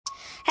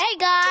Hey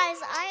guys,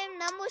 I am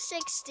number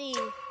 60,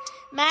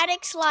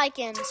 Maddox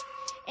Lykins,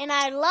 and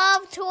I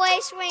love toy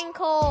swing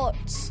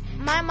karts.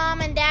 My mom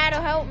and dad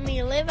are helping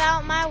me live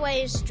out my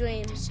race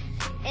dreams,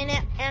 and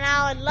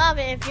I would love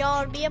it if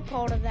y'all would be a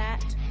part of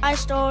that. I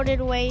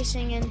started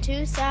racing in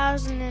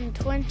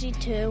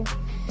 2022,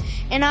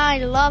 and I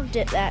loved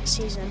it that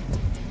season.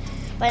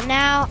 But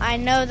now I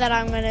know that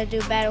I'm going to do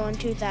better in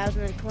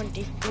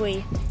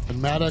 2023.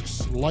 And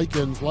Maddox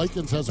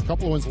Lykins has a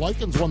couple of wins.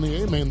 Lykins won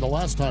the A-Main the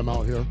last time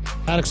out here.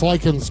 Maddox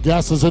Lykins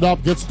gasses it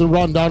up, gets the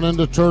run down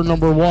into turn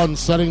number 1.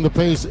 Setting the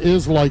pace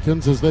is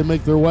Lykins as they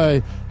make their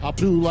way up.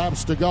 2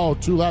 laps to go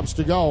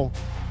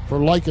for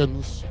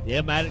Lykins.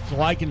 Yeah, Maddox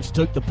Lykins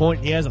took the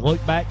point. He hasn't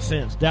looked back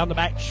since. Down the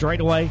back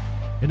straightaway.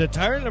 Into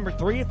turn number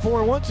 3 and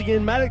 4. Once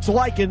again, Maddox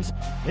Lykins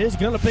is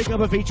going to pick up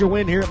a feature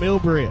win here at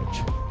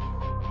Millbridge.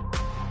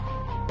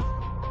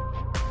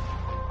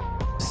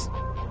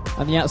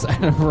 On the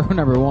outside of row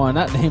number 1.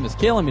 That name is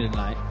killing me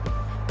tonight.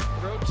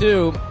 Row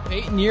 2,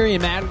 Peyton Urey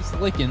and Maddox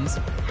Lykins.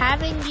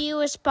 Having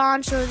you a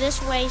sponsor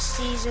this race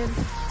season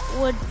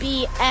would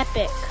be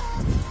epic.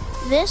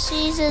 This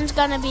season's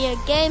going to be a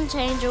game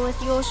changer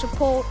with your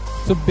support.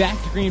 So back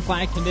to green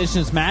flag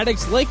conditions.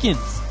 Maddox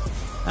Lykins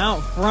out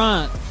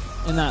front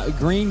in that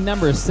green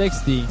number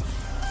 60.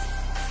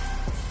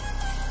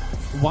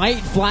 White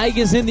flag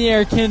is in the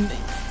air. Can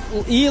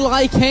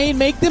Eli Kane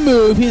make the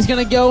move? He's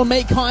going to go and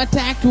make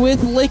contact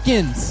with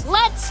Lykins.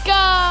 Let's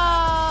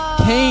go!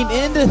 Kane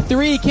into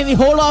 3. Can he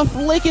hold off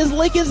Lykins?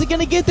 Lykins is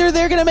going to get there.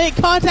 They're going to make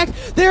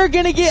contact. They're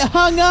going to get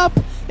hung up.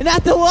 And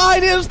at the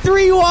line is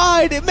 3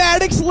 wide.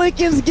 Maddox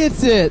Lykins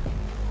gets it.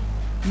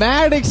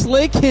 Maddox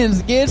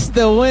Lykins gets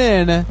the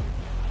win.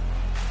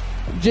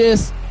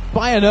 Just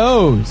by a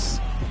nose.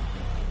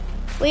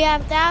 We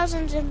have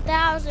thousands and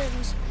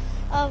thousands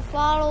of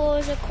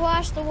followers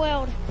across the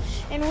world,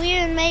 and we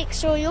will make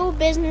sure your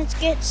business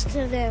gets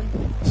to them.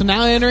 So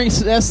now entering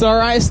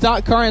SRI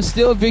Stock Car and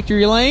Steel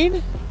Victory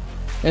Lane,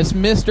 it's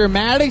Mr.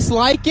 Maddox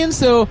Lykins.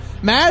 So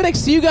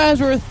Maddox, you guys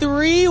were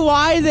 3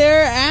 wide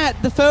there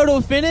at the photo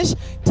finish.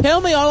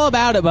 Tell me all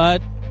about it,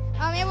 bud.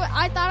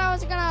 I thought I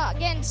was gonna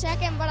get in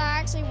second, but I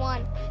actually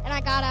won, and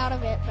I got out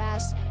of it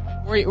fast.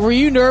 Were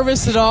you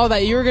nervous at all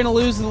that you were going to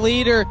lose the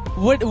lead, or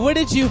what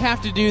did you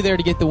have to do there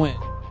to get the win?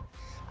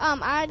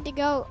 I had to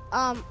go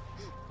a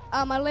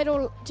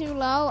little too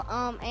low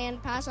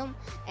and pass them,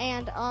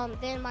 and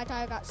then my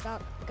tire got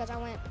stuck because I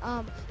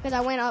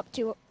went up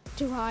too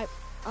high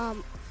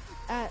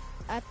at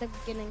the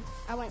beginning.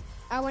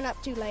 I went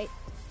up too late.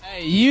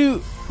 Hey,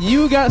 you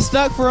got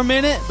stuck for a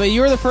minute, but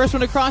you were the first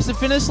one to cross the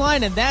finish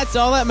line, and that's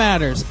all that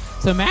matters.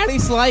 So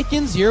Maddox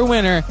Lykins, your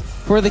winner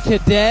for the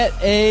Cadet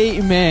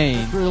A-Main.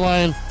 Victory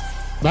lane.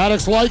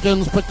 Maddox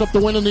Lykins picked up the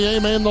win in the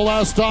A-Main the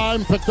last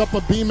time, picked up a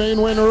B-Main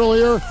win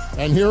earlier,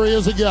 and here he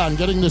is again,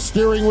 getting the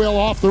steering wheel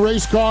off the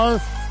race car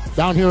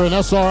down here in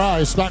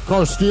SRI, Stock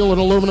Car Steel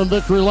and Aluminum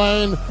Victory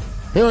Lane.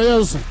 Here he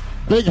is,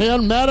 big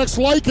hand Maddox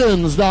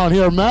Lykins down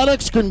here.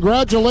 Maddox,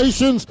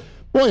 congratulations.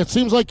 Boy, it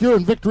seems like you're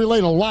in Victory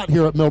Lane a lot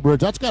here at Millbridge.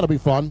 That's got to be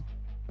fun.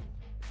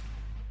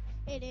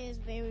 It is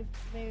very,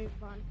 very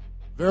fun.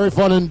 Very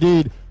fun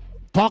indeed.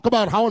 Talk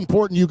about how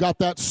important you got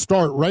that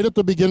start right at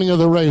the beginning of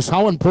the race.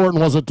 How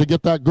important was it to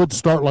get that good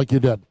start like you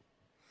did?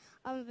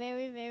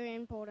 Very, very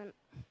important.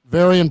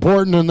 Very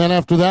important, and then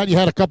after that you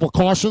had a couple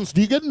cautions. Do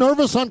you get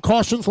nervous on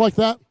cautions like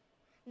that?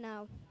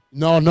 No.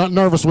 No, not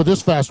nervous with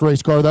this fast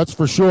race car, that's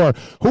for sure.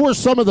 Who are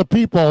some of the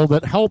people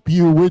that help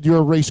you with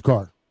your race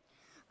car?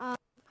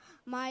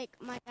 My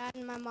dad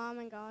and my mom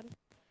and God.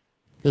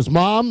 His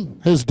mom,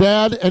 his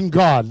dad, and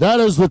God. That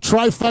is the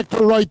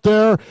trifecta right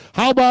there.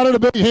 How about it? A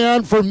big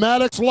hand for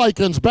Maddox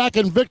Lykins back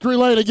in Victory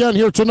Lane again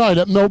here tonight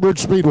at Millbridge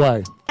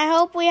Speedway. I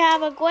hope we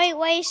have a great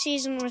race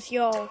season with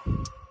y'all.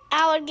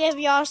 I would give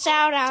y'all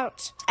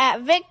shout-outs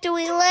at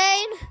Victory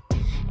Lane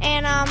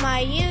and on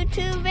my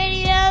YouTube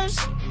videos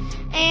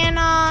and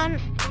on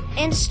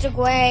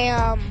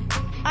Instagram.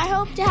 I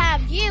hope to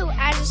have you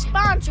as a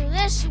sponsor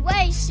this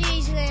race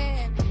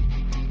season.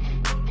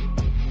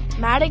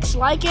 Maddox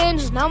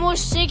Lykins, number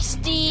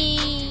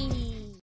 60.